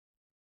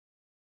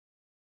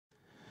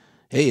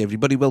Hey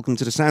everybody, welcome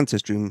to the Sound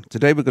Test Room.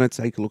 Today we're going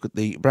to take a look at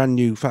the brand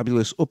new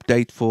fabulous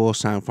update for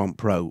SoundFont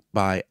Pro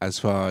by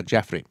Asfar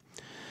Jaffrey.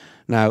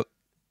 Now,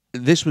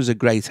 this was a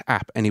great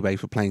app anyway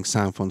for playing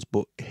sound fonts,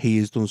 but he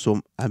has done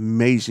some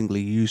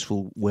amazingly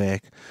useful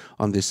work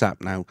on this app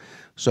now.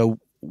 So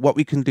what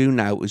we can do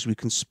now is we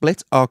can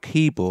split our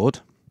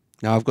keyboard.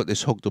 Now I've got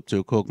this hooked up to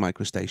a Korg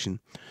micro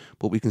station,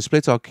 but we can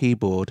split our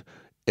keyboard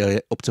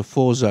up to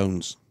 4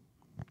 zones.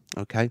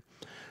 Okay.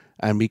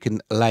 And we can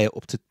layer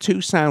up to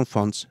 2 sound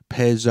fonts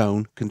per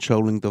zone,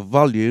 controlling the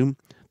volume,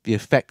 the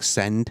effects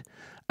send,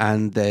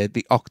 and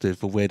the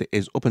octave of where it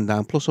is up and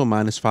down, plus or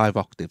minus 5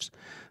 octaves.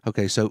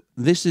 Okay, so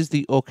this is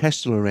the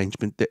orchestral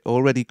arrangement that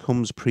already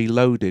comes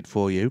preloaded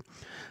for you.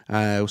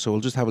 So we'll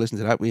just have a listen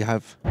to that. We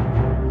have,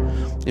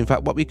 in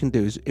fact, what we can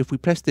do is if we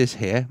press this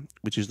here,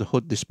 which is the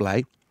HUD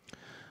display,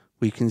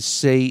 we can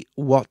see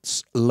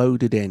what's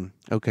loaded in.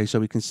 Okay,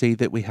 so we can see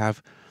that we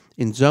have,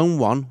 in zone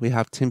 1, we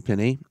have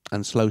timpani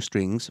and slow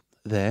strings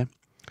there.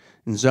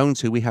 In zone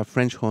 2 we have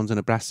French horns and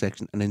a brass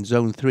section, and in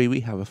zone 3 we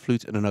have a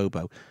flute and an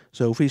oboe.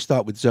 So if we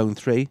start with zone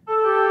 3,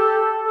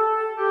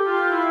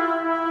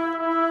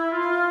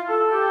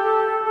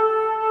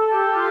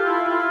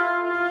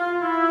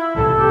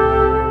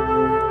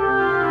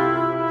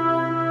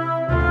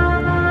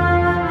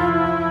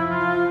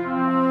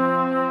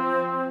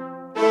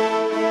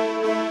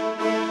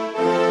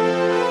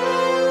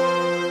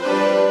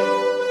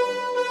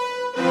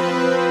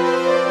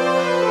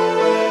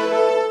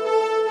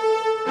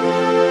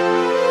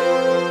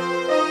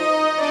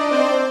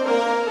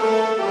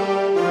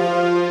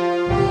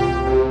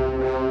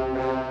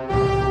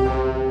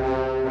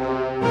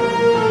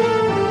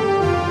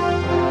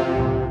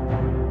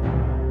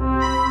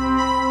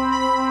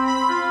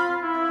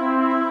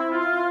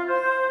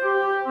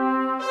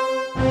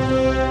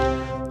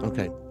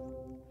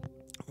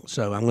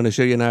 so I'm going to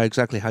show you now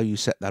exactly how you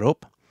set that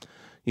up.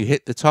 You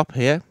hit the top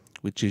here,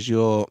 which is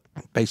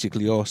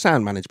basically your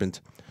sound management.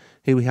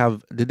 Here we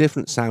have the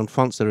different sound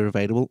fonts that are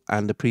available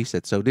and the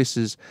presets. So this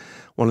is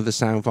one of the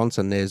sound fonts,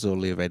 and there's all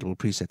the available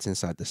presets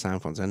inside the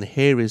sound fonts. And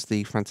here is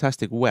the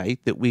fantastic way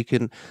that we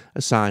can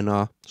assign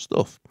our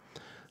stuff.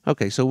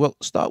 Okay, so we'll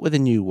start with a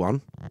new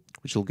one,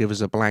 which will give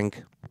us a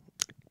blank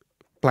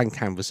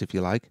canvas, if you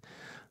like.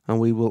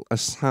 And we will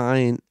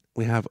assign,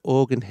 we have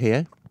organ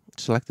here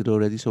selected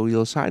already, so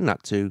we'll assign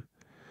that to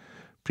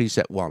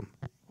preset 1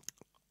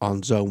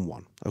 on zone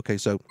 1. Okay,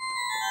 so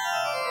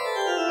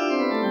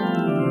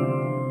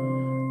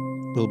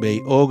will be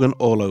organ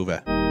all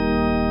over.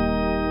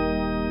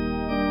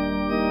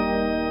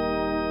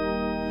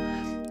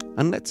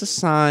 And let's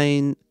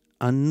assign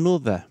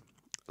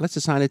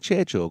a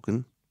church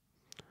organ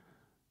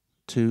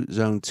to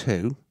zone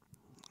 2.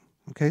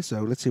 Okay, so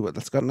let's see what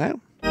that's got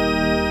now.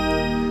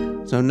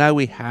 So now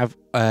we have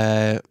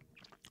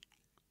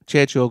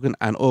church organ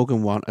and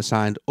organ 1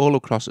 assigned all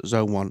across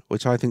zone 1,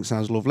 which I think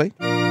sounds lovely.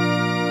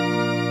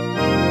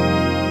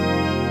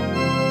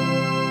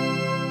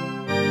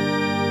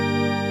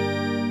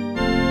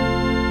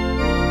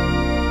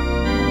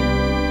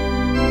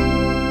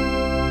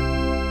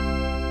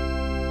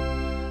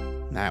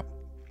 Now,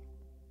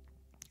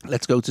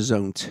 let's go to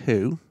zone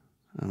 2,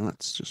 and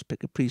let's just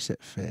pick a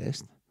preset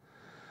first.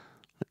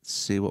 Let's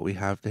see what we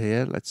have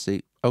here. Let's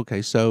see.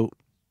 Okay, so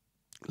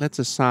let's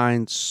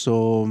assign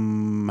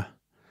some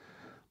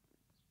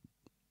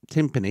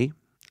timpani,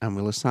 and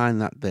we'll assign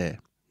that there.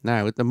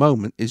 Now at the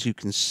moment, as you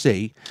can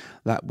see,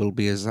 that will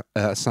be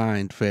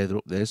assigned further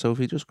up there. So if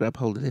we just grab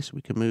hold of this, we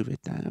can move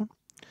it down,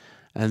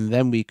 and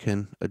then we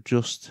can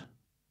adjust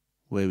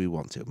where we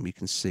want it, and we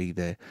can see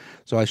there.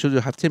 So I should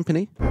have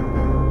timpani.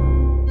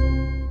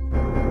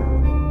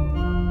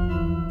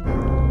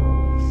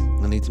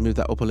 I need to move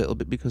that up a little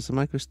bit because the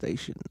micro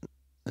station,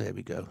 there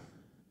we go.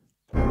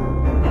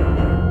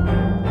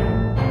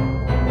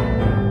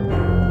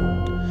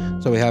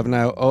 So we have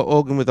now our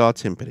organ with our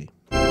timpani.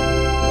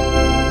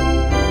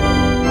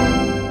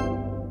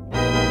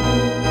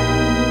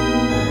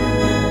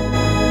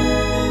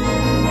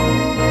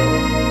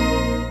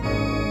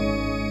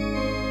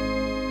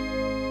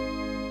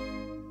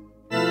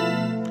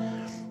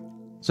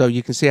 So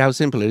you can see how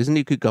simple it is, and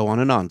you could go on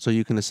and on. So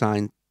you can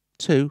assign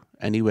 2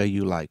 anywhere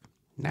you like.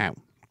 Now,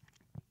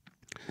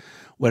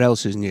 what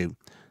else is new?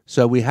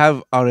 So we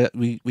have our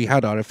we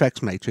had our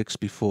effects matrix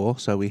before,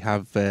 so we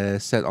have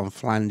set on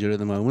flanger at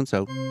the moment.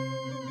 So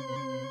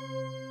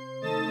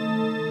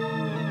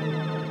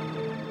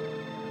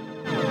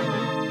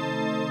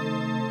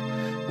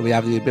we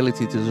have the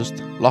ability to just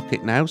lock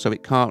it now, so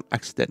it can't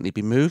accidentally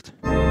be moved.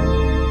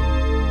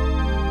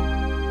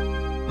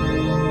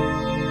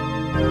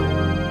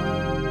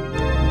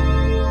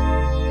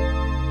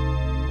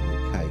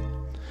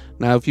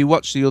 Now, if you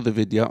watch the other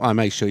video, I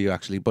may show you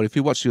actually, but if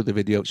you watch the other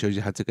video, it shows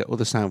you how to get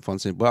other sound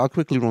fonts in. But I'll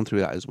quickly run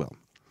through that as well.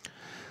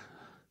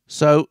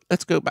 So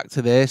let's go back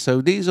to there. So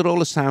these are all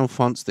the sound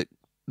fonts that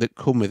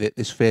come with it,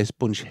 this first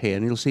bunch here.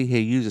 And you'll see here,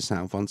 user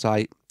sound fonts.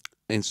 I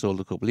installed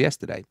a couple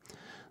yesterday.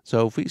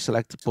 So if we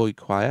select Boy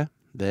Choir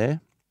there,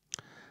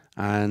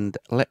 and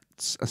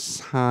let's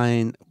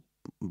assign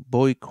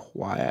Boy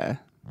Choir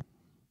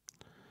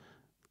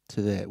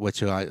to there,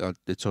 which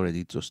it's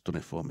already just done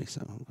it for me.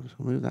 So I'm going to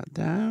move that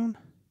down,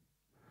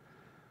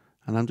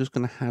 and I'm just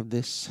going to have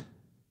this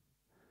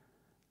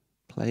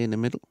play in the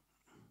middle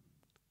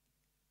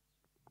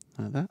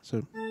like that.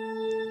 So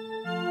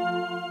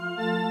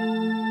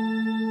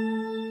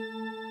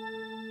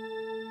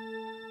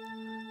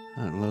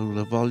and lower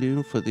the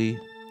volume for the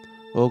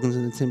organs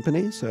and the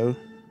timpani. So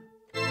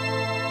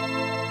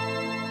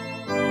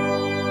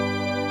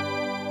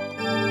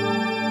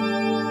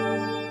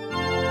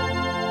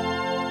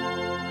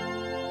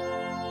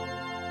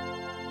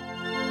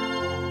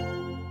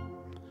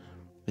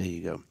there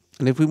you go.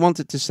 And if we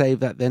wanted to save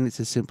that, then it's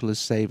as simple as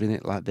saving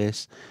it like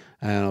this.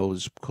 And I'll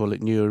just call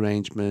it New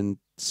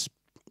Arrangements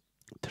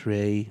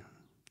 3,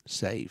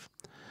 Save.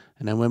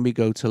 And then when we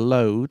go to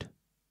load,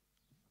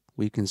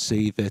 we can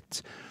see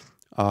that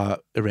our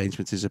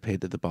arrangement has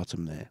appeared at the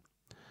bottom there.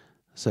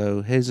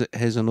 So here's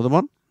another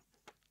one.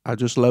 I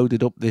just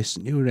loaded up this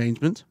new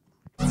arrangement.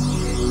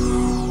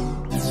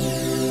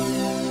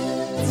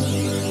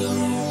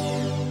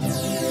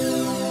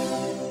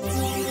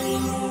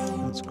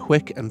 It's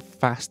quick and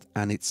fast,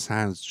 and it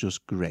sounds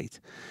just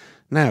great.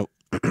 Now,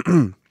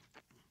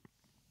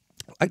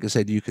 like I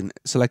said, you can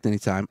select any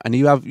time, and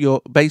you have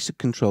your basic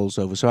controls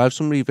over. So I have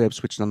some reverb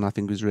switched on, I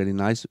think is really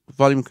nice.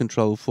 Volume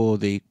control for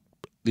the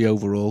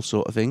overall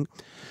sort of thing,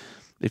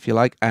 if you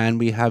like. And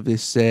we have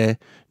this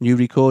new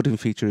recording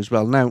feature as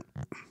well. Now,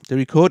 the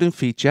recording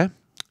feature,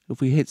 if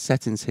we hit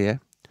settings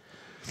here,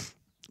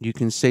 you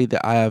can see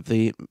that I have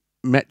the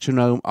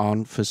metronome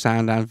on for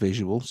sound and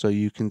visual, so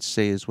you can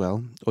see as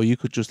well, or you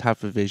could just have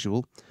for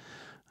visual.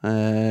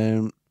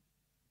 Let's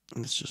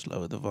just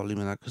lower the volume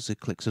of that because the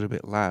clicks are a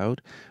bit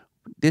loud.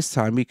 This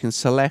time we can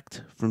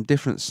select from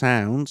different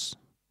sounds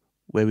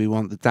where we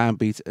want the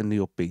downbeat and the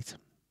upbeat.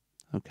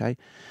 Okay,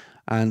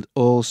 and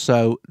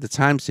also the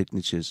time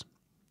signatures.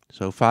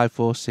 So 5,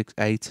 4, 6,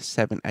 8,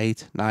 7,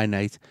 8, 9,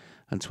 8,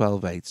 and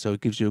 12, 8. So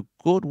it gives you a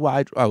good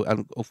wide. Oh,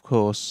 and of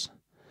course,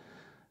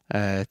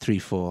 3,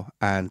 4,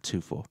 and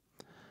 2, 4.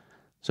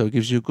 So it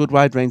gives you a good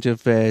wide range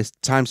of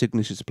time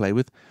signatures to play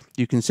with.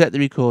 You can set the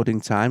recording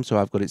time. So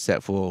I've got it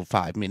set for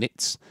 5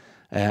 minutes.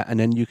 And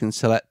then you can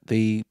select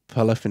the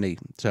polyphony.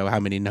 So how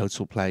many notes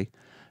will play.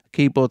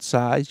 Keyboard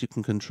size you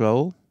can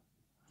control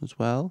as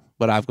well.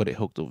 But I've got it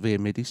hooked up via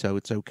MIDI, so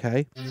it's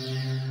okay.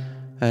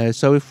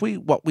 So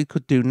what we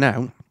could do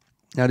now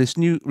this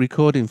new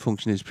recording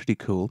function is pretty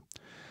cool.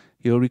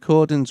 Your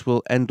recordings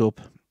will end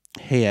up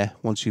here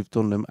once you've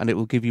done them, and it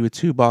will give you a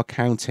 2-bar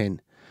count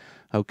in.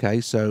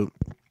 Okay, so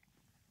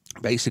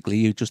basically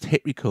you just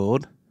hit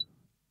record.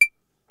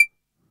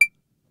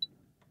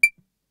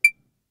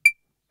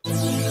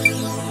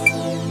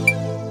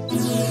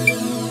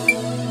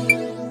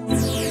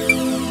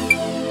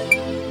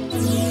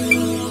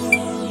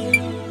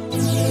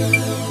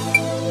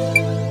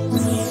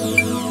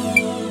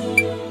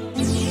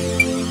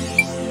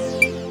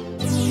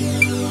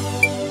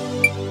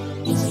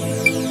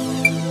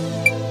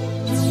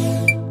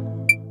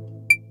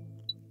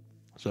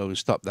 So we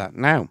stop that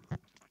now.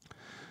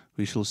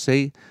 We shall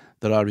see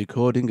that our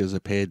recording has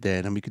appeared there,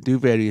 and we can do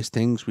various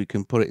things. We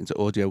can put it into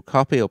audio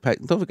copy or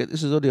paste. Don't forget,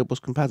 this is audio bus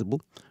compatible.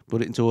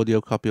 Put it into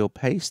audio copy or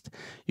paste.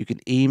 You can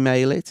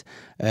email it.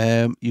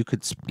 You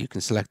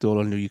can select all,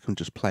 and you can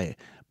just play it.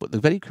 But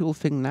the very cool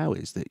thing now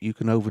is that you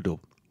can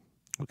overdub.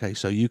 Okay,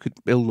 so you could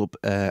build up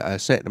a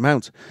certain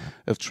amount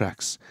of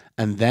tracks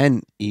and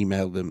then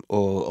email them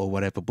or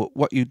whatever. But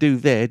what you do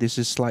there, this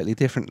is slightly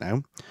different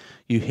now.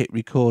 You hit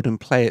record and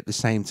play at the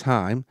same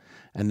time,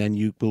 and then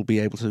you will be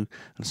able to,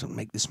 and so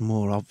make this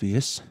more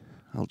obvious,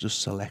 I'll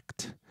just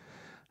select,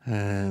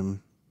 I'll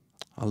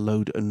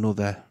load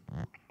another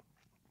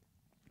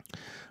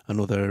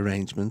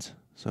arrangement.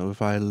 So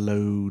if I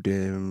load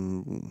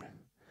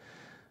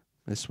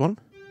this one.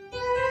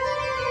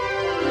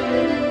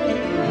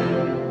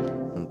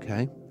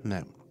 Okay,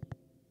 now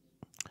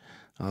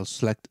I'll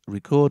select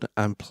record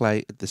and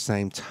play at the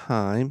same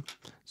time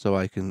so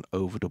I can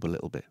overdub a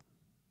little bit.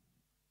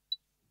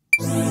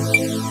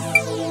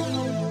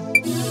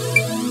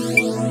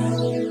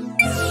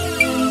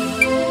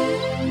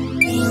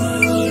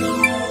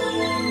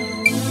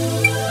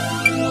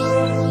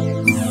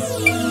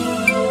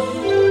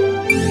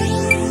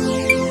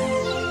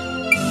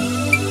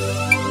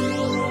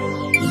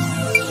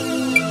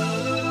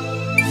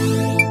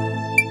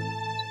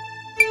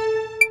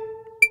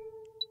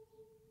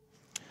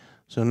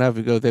 So now if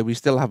we go there, we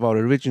still have our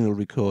original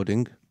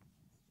recording,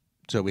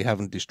 so we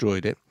haven't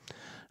destroyed it.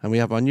 And we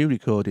have our new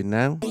recording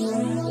now.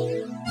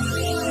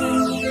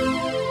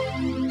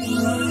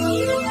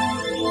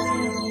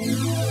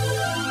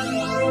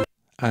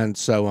 And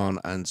so on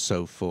and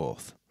so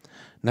forth.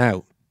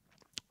 Now,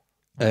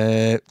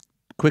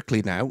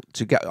 quickly now,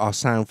 to get our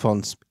sound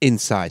fonts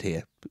inside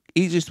here.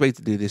 Easiest way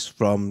to do this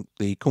from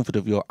the comfort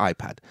of your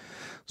iPad.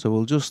 So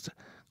we'll just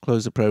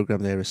close the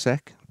program there a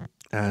sec.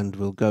 And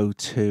we'll go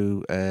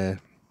to,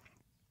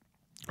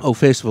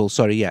 first of all,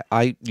 sorry, yeah,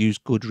 I use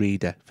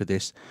Goodreader for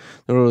this.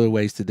 There are other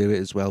ways to do it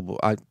as well, but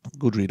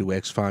Goodreader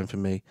works fine for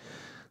me.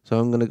 So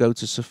I'm going to go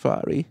to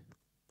Safari,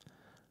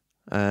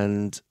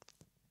 and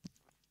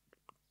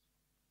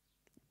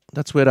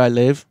That's where I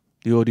live,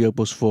 the Audio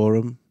Bus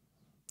Forum.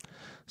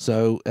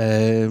 So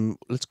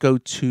let's go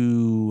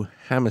to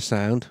Hammer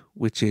Sound,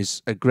 which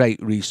is a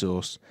great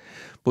resource.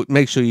 But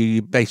make sure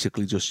you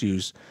basically just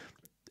use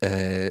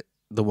the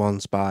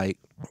ones by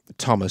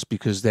Thomas,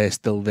 because they're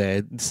still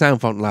there. The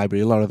SoundFont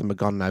library, a lot of them are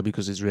gone now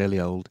because it's really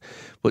old.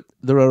 But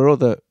there are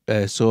other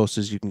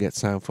sources you can get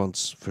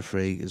SoundFonts for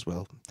free as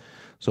well.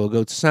 So we'll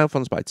go to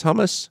SoundFonts by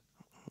Thomas.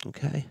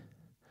 Okay.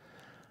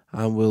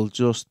 And we'll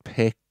just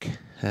pick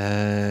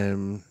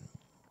synth.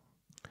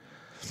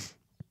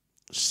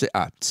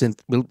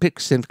 We'll pick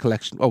synth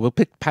collection. Oh, we'll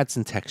pick pads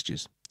and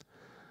textures.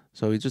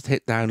 So we just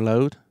hit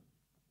download.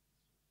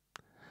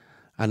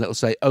 And it'll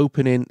say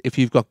open in, if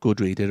you've got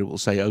Goodreader, it will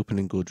say open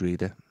in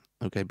Goodreader.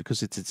 Okay,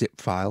 because it's a zip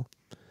file.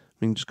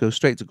 We can just go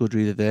straight to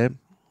Goodreader there.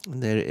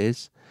 And there it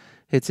is.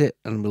 Hit it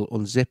and we'll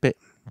unzip it.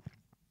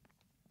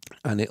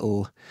 And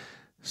it'll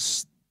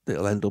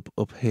end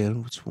up here.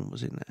 Which one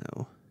was it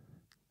now?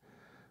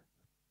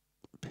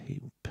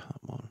 Part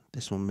 1.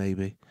 This one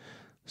maybe.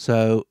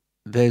 So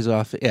there's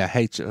our,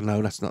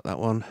 no, that's not that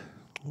one.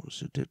 What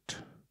was it?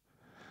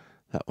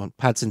 That one,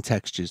 pads and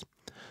textures.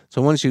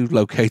 So once you've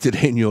located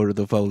it in your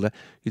other folder,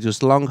 you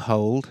just long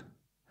hold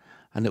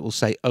and it will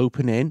say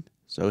open in.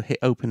 So hit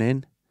open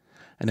in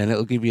and then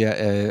it'll give you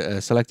a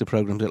select a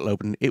program that'll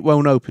open. It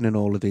won't open in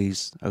all of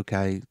these,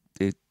 okay?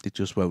 It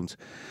just won't.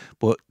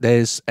 But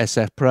there's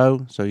SF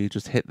Pro, so you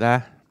just hit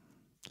that.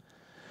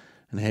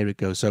 And here it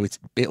goes. So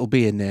it'll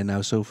be in there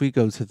now. So if we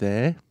go to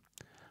there,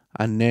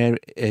 and there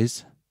it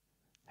is,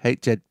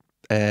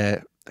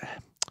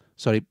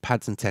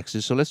 pads and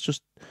textures. So let's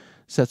just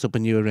set up a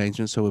new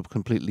arrangement so we're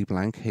completely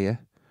blank here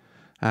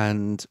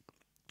and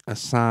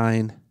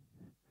assign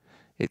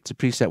it to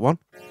preset 1.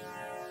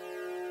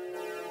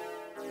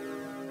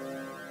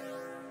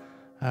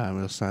 And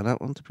we'll assign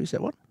that one to preset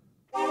 1.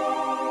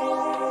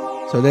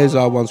 So there's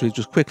our ones we've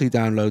just quickly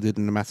downloaded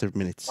in a matter of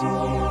minutes.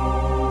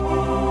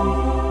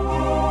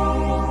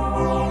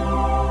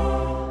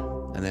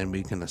 And then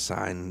we can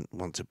assign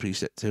one to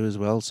preset 2 as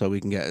well, so we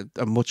can get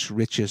a much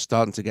richer,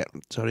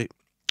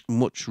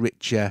 much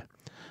richer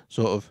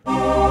sort of.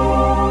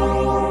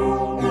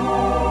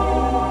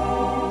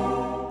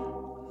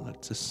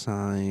 Let's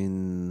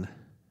assign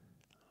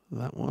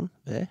that one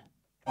there.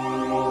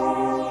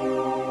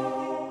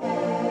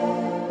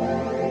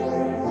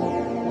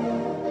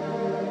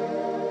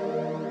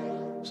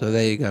 So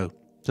there you go.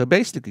 So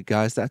basically,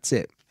 guys, that's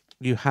it.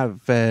 You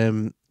have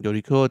your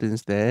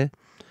recordings there,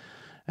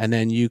 and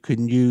then you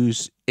can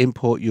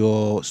import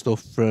your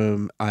stuff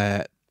from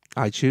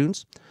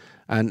iTunes.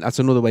 And that's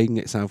another way you can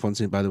get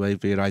SoundFonts in, by the way,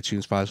 via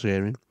iTunes file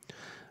sharing.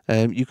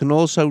 You can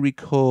also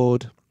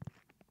record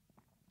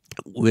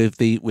with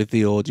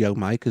the audio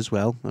mic as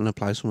well and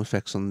apply some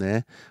effects on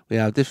there. We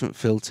have different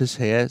filters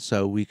here,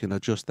 so we can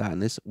adjust that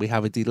and this. We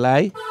have a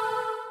delay,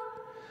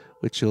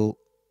 which will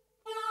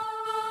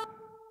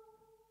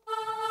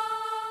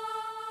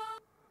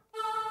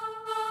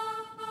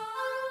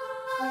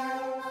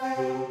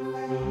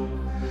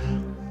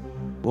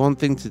one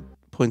thing to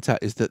point out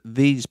is that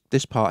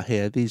this part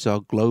here, these are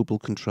global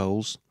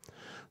controls,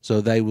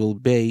 so they will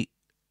be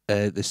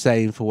the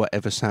same for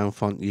whatever sound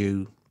font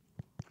you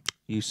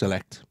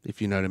select,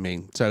 if you know what I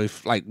mean. So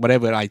if, like,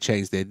 whatever I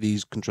change there,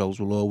 these controls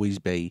will always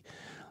be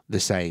the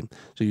same,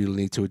 so you'll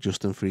need to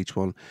adjust them for each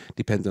one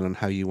depending on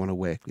how you want to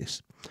work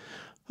this.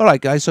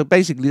 Alright guys, so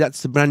basically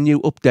that's the brand new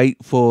update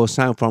for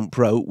SoundFont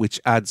Pro, which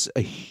adds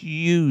a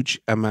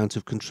huge amount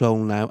of control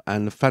now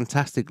and a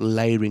fantastic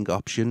layering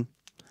option.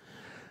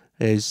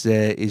 Is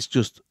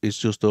just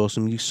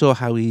awesome. You saw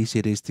how easy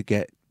it is to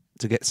get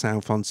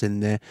sound fonts in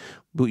there,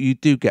 but you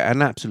do get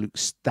an absolute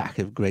stack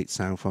of great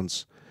sound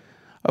fonts.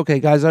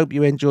 Okay guys, I hope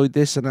you enjoyed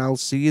this and I'll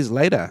see you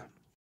later.